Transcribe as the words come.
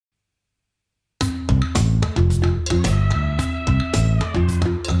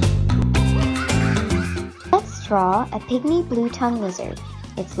draw a pygmy blue-tongue lizard.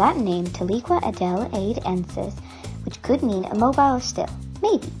 Its Latin name Taliqua adele-aid-ensis, which could mean immobile or still,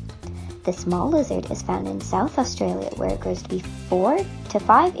 maybe. The small lizard is found in South Australia, where it grows to be 4 to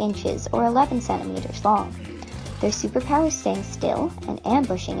 5 inches or 11 centimeters long. Their superpower is staying still and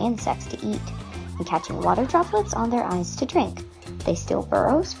ambushing insects to eat, and catching water droplets on their eyes to drink. They steal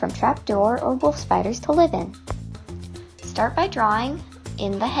burrows from trapdoor or wolf spiders to live in. Start by drawing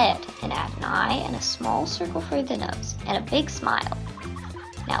in the head and add an eye and a small circle for the nose and a big smile.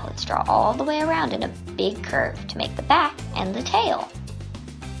 Now let's draw all the way around in a big curve to make the back and the tail.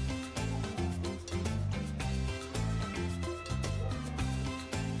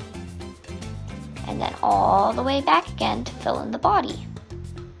 And then all the way back again to fill in the body.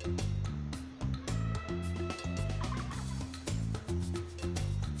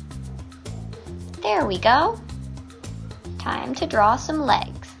 There we go. Time to draw some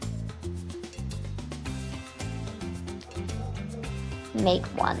legs. Make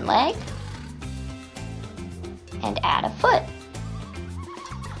one leg and add a foot.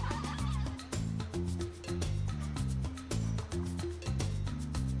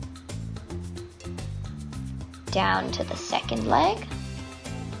 Down to the second leg.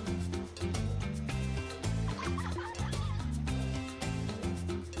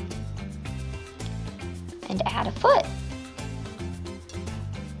 And add a foot.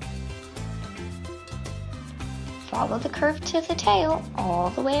 Follow the curve to the tail all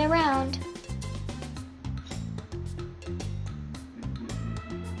the way around.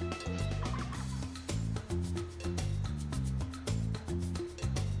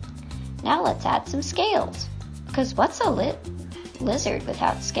 Now let's add some scales, because what's a lizard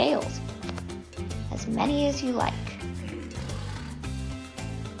without scales? As many as you like.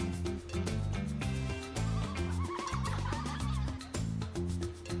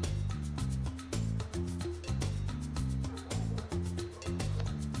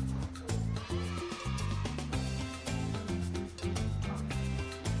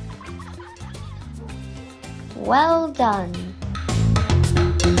 Well done!